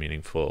find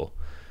meaningful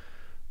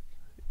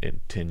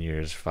in 10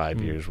 years,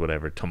 5 years,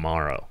 whatever,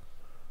 tomorrow,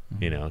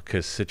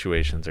 because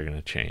situations are going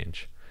to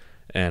change.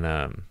 And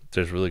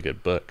there's a really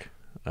good book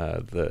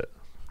that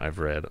I've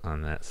read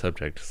on that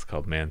subject. It's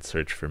called Man's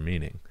Search for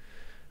Meaning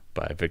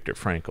by Viktor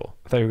Frankl.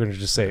 I thought you were going to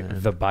just say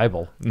the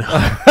Bible. No.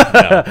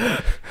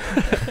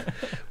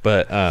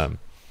 But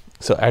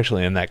so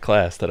actually in that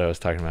class that I was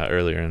talking about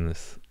earlier in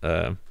this,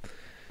 I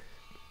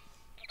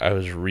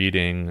was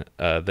reading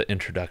the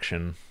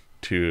introduction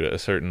to a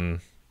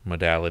certain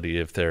modality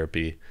of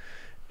therapy,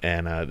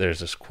 and there's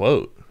this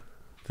quote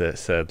that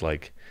said,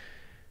 like,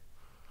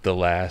 the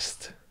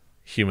last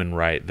human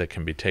right that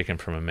can be taken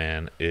from a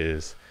man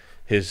is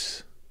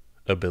his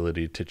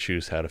ability to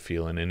choose how to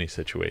feel in any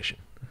situation.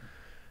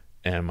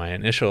 And my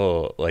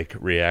initial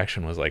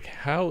reaction was like,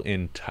 how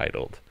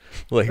entitled.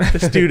 Like,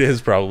 this dude has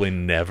probably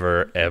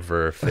never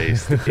ever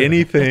faced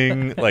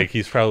anything. Like,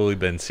 he's probably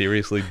been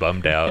seriously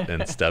bummed out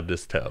and stubbed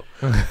his toe,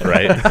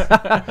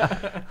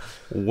 right?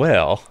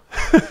 Well,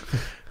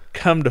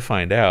 come to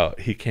find out,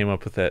 he came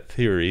up with that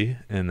theory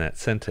and that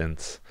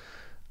sentence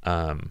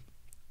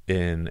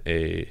in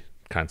a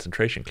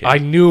concentration camp.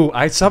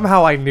 I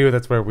somehow knew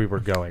that's where we were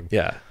going.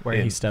 Yeah.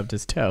 Where he stubbed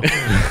his toe.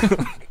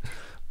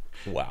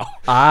 Wow.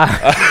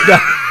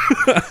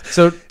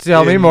 So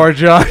tell me more,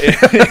 John. In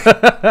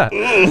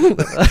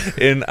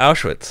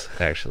Auschwitz,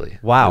 actually.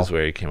 Wow. Is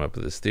where he came up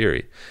with this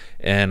theory.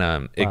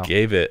 And it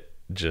gave it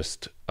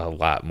just a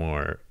lot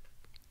more.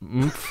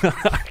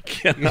 I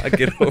cannot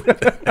get over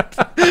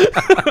that.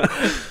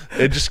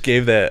 It just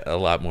gave that a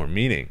lot more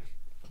meaning.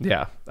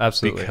 Yeah,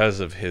 absolutely. Because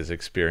of his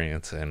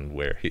experience and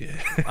where he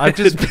I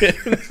just can't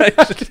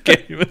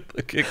even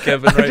look at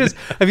Kevin right now.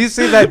 Have you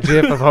seen that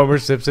gif of Homer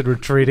Simpson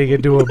retreating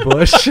into a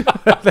bush?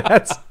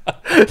 That's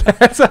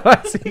how I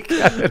see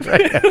Kevin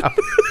right now.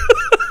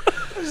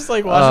 I'm just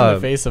like watching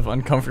the face of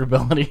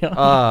uncomfortability.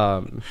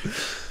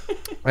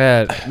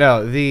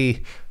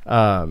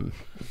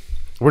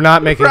 We're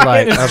not making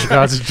light of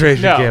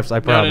concentration camps, I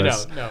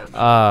promise.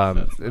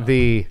 No.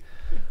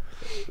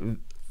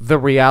 the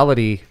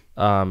reality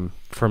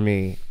for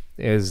me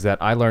is that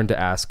I learned to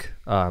ask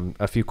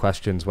a few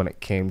questions when it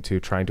came to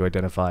trying to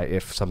identify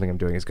if something I'm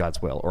doing is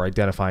God's will, or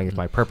identifying if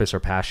my purpose or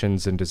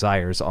passions and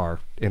desires are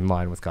in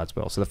line with God's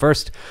will. So the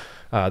first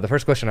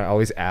question I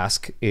always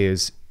ask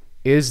is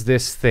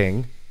this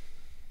thing,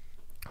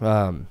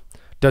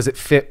 does it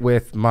fit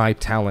with my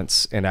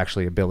talents and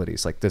actually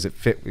abilities? Like, does it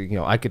fit?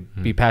 I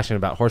could be passionate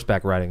about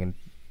horseback riding,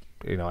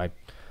 and I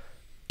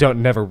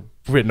never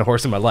ridden a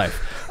horse in my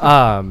life,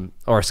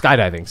 or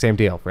skydiving, same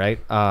deal, right?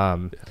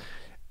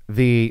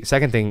 The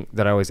second thing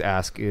that I always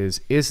ask is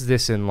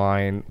this in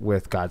line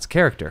with God's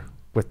character,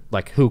 with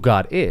like who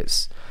God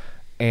is?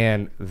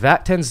 And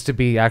that tends to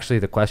be actually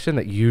the question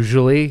that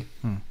usually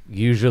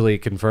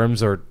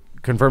confirms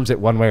it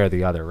one way or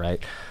the other,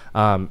 right?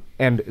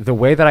 And the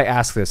way that I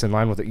ask this, in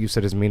line with what you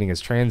said, is meaning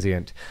is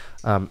transient.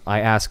 I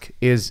ask,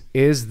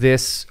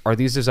 are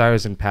these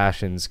desires and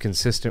passions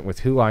consistent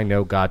with who I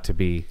know God to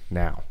be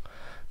now?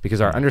 Because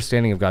our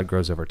understanding of God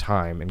grows over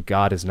time, and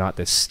God is not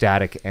this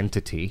static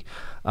entity.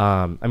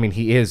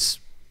 He is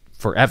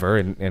forever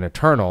and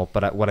eternal,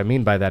 but what I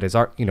mean by that is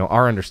our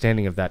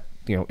understanding of that,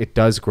 it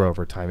does grow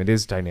over time. It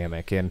is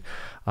dynamic. And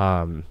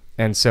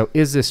so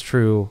is this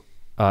true?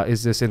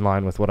 Is this in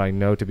line with what I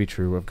know to be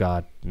true of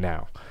God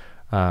now?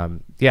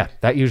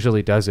 That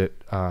usually does it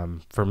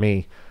for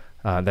me.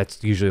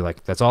 That's usually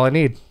that's all I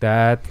need.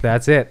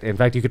 That's it. In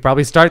fact, you could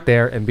probably start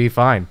there and be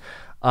fine.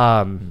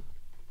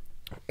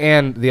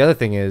 And the other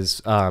thing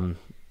is, the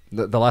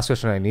last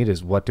question I need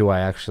is, what do I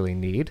actually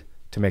need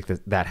to make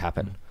that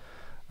happen?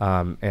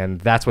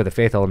 And that's where the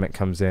faith element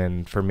comes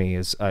in for me,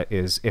 is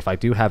if I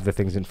do have the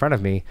things in front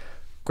of me,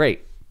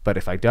 great. But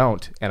if I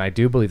don't, and I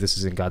do believe this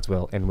is in God's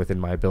will and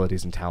within my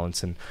abilities and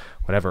talents and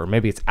whatever, or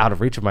maybe it's out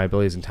of reach of my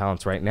abilities and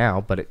talents right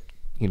now, but it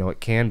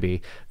can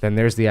be, then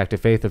there's the act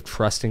of faith of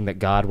trusting that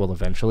God will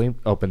eventually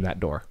open that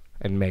door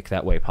and make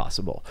that way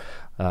possible.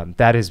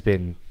 That has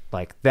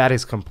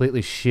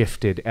completely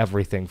shifted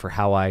everything for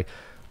how I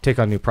take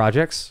on new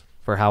projects,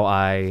 for how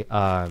I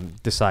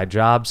decide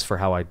jobs, for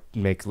how I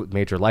make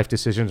major life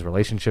decisions,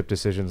 relationship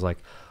decisions.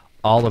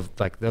 All of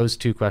those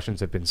two questions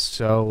have been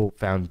so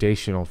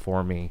foundational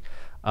for me,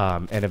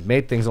 and have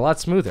made things a lot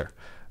smoother.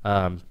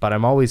 But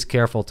I'm always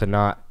careful to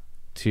not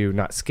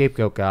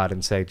scapegoat God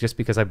and say, just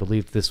because I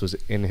believed this was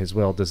in his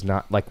will does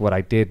not, what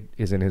I did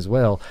is in his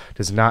will,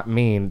 does not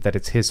mean that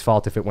it's his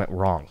fault if it went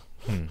wrong.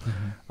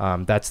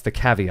 That's the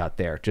caveat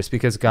there. Just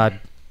because God,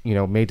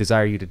 may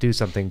desire you to do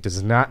something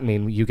does not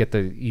mean you get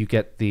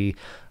the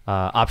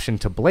option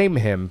to blame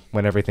him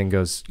when everything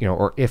goes,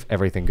 or if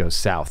everything goes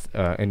south,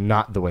 and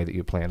not the way that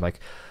you planned. Like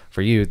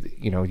for you,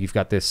 you've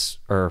got this,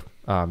 or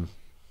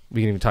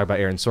we can even talk about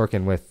Aaron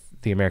Sorkin with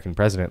the American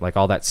president,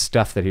 all that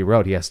stuff that he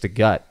wrote, he has to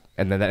gut.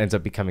 And then that ends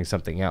up becoming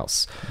something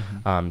else.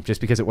 Just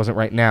because it wasn't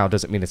right now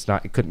doesn't mean it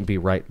couldn't be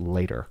right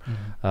later.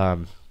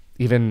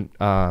 Even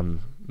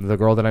the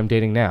girl that I'm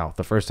dating now,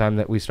 the first time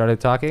that we started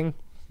talking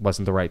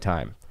wasn't the right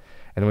time.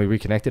 And then we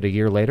reconnected a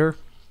year later,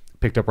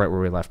 picked up right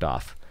where we left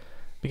off.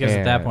 Because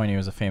at that point he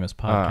was a famous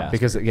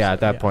podcaster.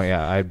 At that point,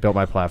 I built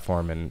my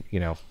platform, and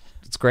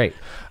it's great.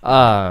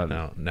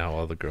 Now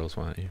all the girls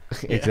want you.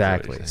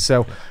 Exactly.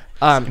 So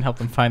can help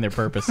them find their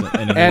purpose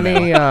in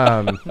any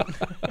I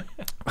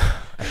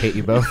hate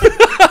you both.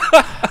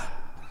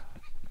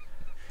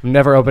 I'm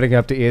never opening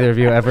up to either of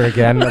you ever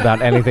again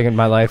about anything in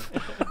my life.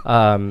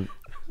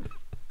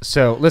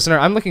 So, listener,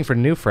 I'm looking for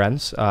new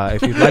friends.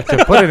 If you'd like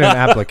to put in an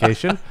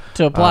application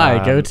to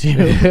apply, go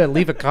to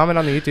leave a comment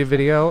on the YouTube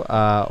video,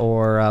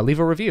 or leave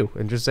a review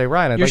and just say,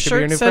 Ryan, I'd like to be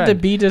your new friend. Your shirt said to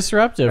be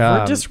disruptive.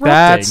 We're disrupting.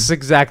 That's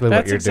exactly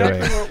what you're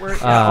doing.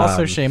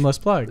 Also, shameless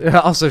plug.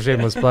 Also,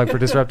 shameless plug for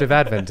Disruptive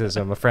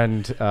Adventism, a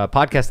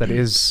podcast that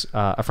is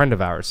a friend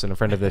of ours and a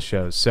friend of this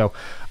show's. So,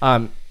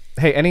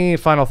 hey, any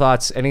final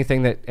thoughts?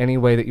 Any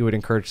way that you would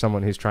encourage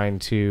someone who's trying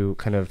to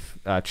kind of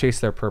chase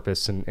their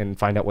purpose and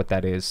find out what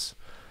that is?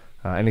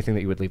 Anything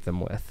that you would leave them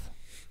with?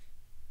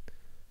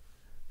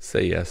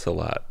 Say yes a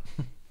lot.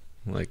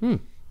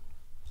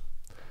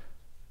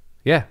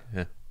 Yeah.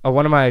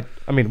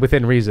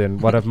 Within reason.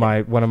 One of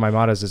my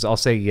mottos is I'll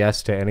say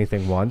yes to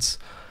anything once,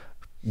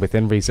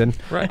 within reason.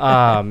 Right.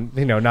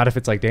 Not if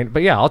it's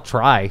but yeah, I'll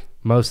try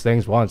most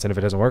things once, and if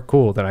it doesn't work,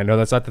 cool, then I know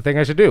that's not the thing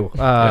I should do.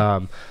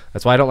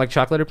 That's why I don't like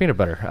chocolate or peanut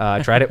butter.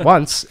 I tried it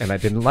once and I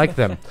didn't like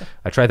them.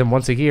 I tried them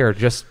once a year.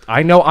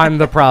 I know I'm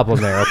the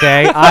problem there,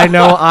 okay? I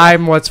know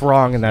I'm what's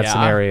wrong in that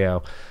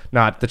scenario,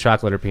 not the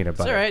chocolate or peanut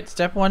butter. It's all right.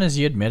 Step one is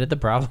you admitted the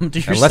problem to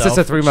yourself. Unless it's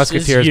a Three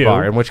Musketeers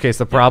bar, in which case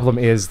the problem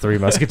is Three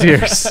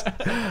Musketeers.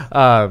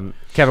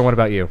 Kevin, what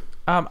about you?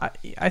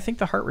 I think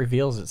the heart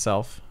reveals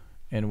itself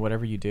in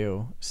whatever you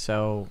do.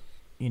 So,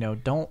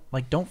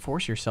 don't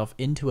force yourself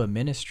into a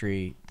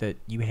ministry that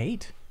you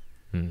hate.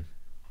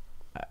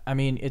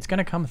 It's going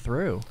to come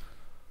through.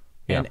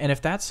 Yeah. And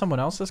if that's someone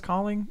else's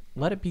calling,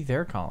 let it be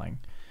their calling.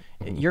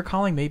 Your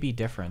calling may be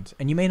different,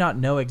 and you may not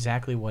know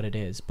exactly what it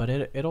is, but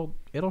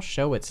it'll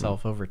show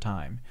itself over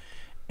time.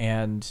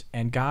 And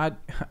God,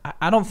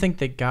 I don't think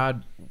that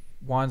God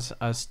wants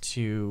us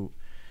to.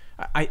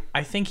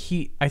 I think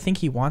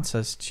he wants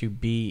us to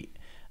be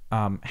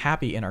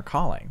happy in our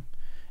calling.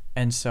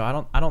 And so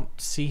I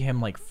don't see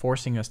him like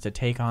forcing us to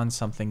take on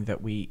something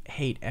that we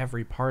hate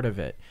every part of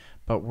it,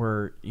 but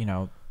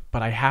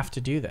but I have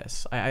to do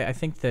this. I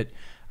think that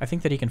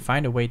he can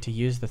find a way to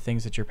use the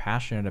things that you're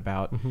passionate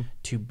about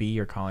to be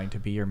your calling, to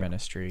be your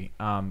ministry.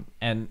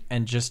 And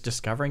just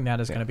discovering that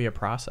is going to be a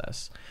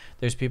process.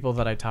 There's people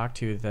that I talk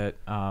to that,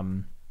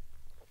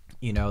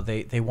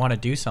 they want to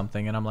do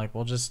something, and I'm like,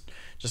 well, just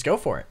go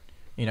for it.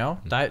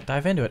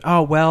 Dive into it.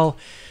 Oh, well,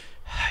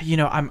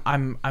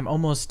 I'm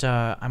almost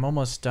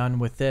done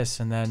with this,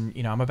 and then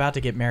I'm about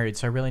to get married,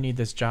 so I really need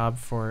this job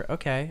for.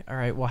 Okay, all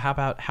right. Well, how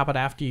about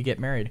after you get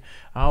married?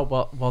 Oh,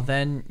 well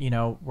then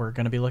we're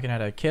gonna be looking at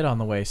a kid on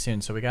the way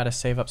soon, so we got to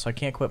save up. So I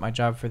can't quit my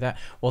job for that.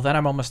 Well, then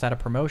I'm almost at a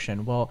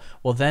promotion. Well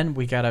then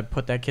we got to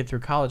put that kid through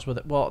college with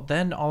it. Well,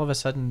 then all of a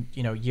sudden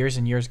years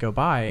and years go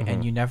by,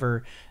 and you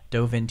never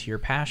dove into your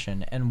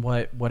passion. And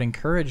what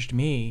encouraged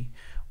me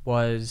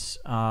was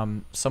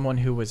someone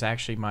who was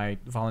actually my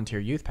volunteer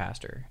youth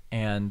pastor,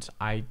 and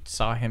I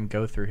saw him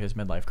go through his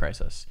midlife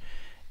crisis.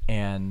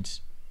 And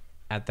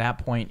at that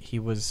point he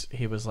was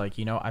like,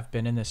 I've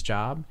been in this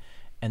job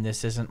and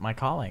this isn't my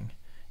calling,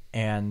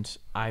 and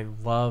I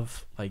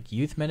love like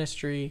youth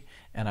ministry,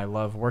 and I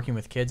love working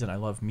with kids, and I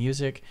love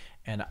music,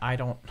 and I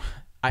know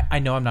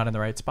I'm not in the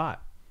right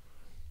spot.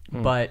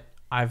 But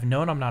I've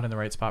known I'm not in the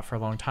right spot for a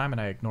long time, and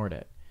I ignored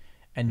it.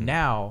 And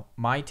now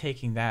my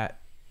taking that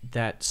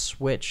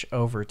switch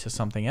over to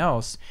something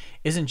else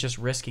isn't just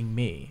risking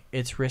me,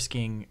 it's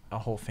risking a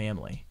whole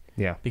family.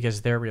 Yeah.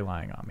 Because they're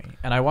relying on me.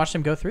 And I watched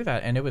him go through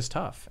that, and it was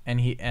tough.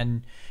 And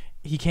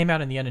he came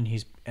out in the end,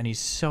 and he's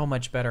so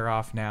much better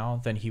off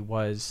now than he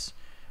was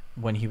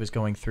when he was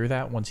going through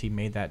that, once he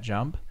made that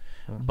jump.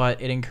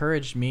 But it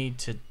encouraged me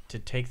to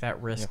take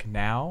that risk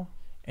now,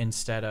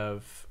 instead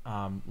of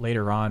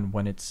later on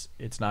when it's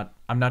not.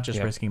 I'm not just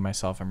risking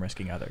myself, I'm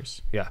risking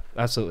others. Yeah,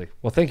 absolutely.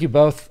 Well, thank you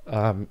both.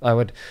 I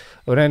would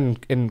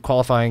end in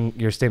qualifying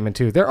your statement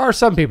too. There are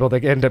some people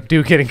that end up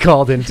getting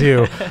called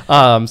into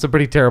some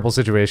pretty terrible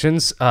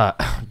situations.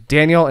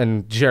 Daniel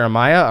and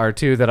Jeremiah are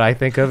two that I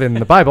think of in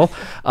the Bible.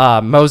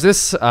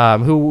 Moses,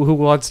 who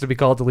wants to be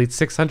called to lead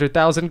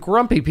 600,000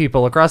 grumpy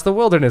people across the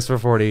wilderness for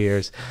 40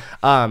 years.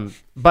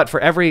 But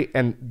for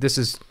and this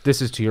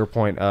is to your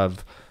point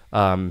of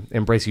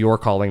embrace your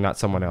calling, not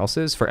someone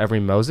else's. For every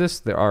Moses,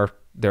 there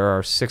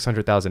are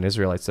 600,000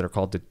 Israelites that are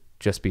called to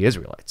just be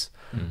Israelites,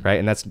 right?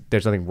 And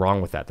there's nothing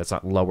wrong with that. That's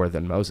not lower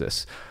than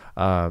Moses.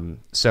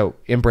 So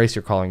embrace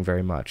your calling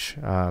very much.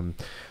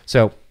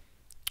 So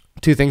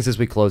two things as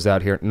we close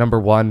out here. Number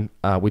one,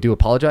 we do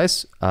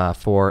apologize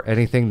for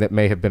anything that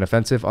may have been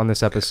offensive on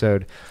this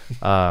episode.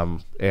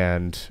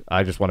 And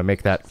I just want to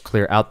make that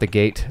clear out the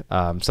gate.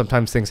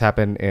 Sometimes things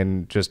happen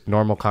in just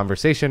normal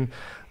conversation.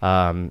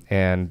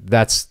 And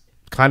that's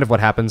kind of what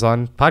happens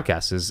on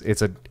podcasts.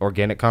 It's an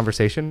organic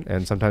conversation,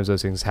 and sometimes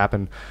those things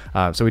happen.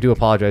 So we do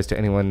apologize to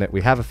anyone that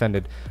we have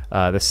offended.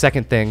 The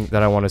second thing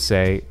that I want to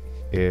say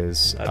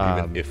is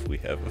even if we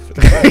have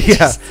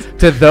offended.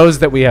 To those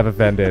that we have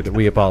offended,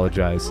 we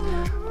apologize.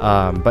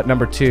 But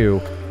number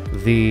two,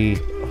 we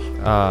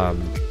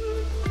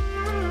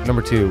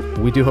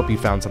do hope you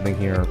found something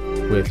here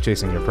with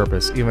Chasing Your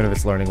Purpose, even if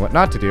it's learning what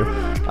not to do.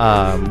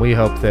 We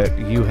hope that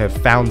you have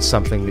found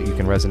something that you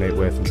can resonate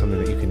with, and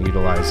something that you can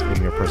utilize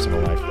in your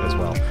personal life as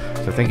well.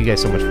 So thank you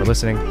guys so much for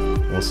listening.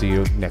 We'll see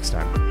you next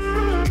time.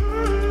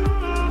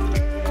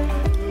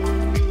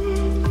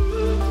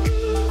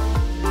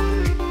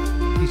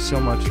 Thank you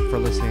so much for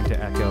listening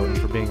to Echo and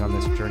for being on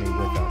this journey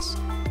with us.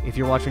 If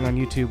you're watching on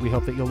YouTube, we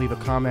hope that you'll leave a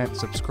comment,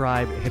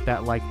 subscribe, hit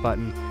that like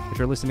button. If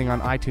you're listening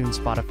on iTunes,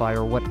 Spotify,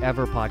 or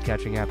whatever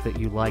podcatching app that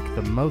you like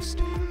the most,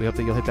 we hope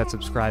that you'll hit that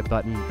subscribe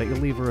button, that you'll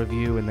leave a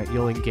review, and that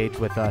you'll engage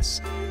with us.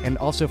 And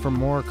also for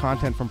more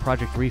content from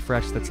Project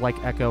Refresh that's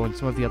like Echo and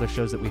some of the other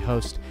shows that we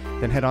host,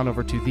 then head on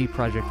over to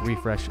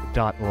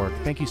theprojectrefresh.org.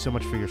 Thank you so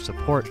much for your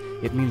support.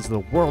 It means the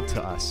world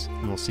to us,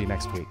 and we'll see you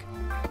next week.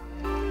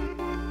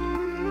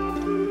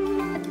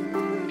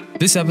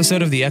 This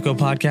episode of the Echo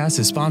Podcast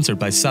is sponsored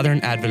by Southern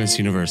Adventist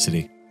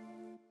University.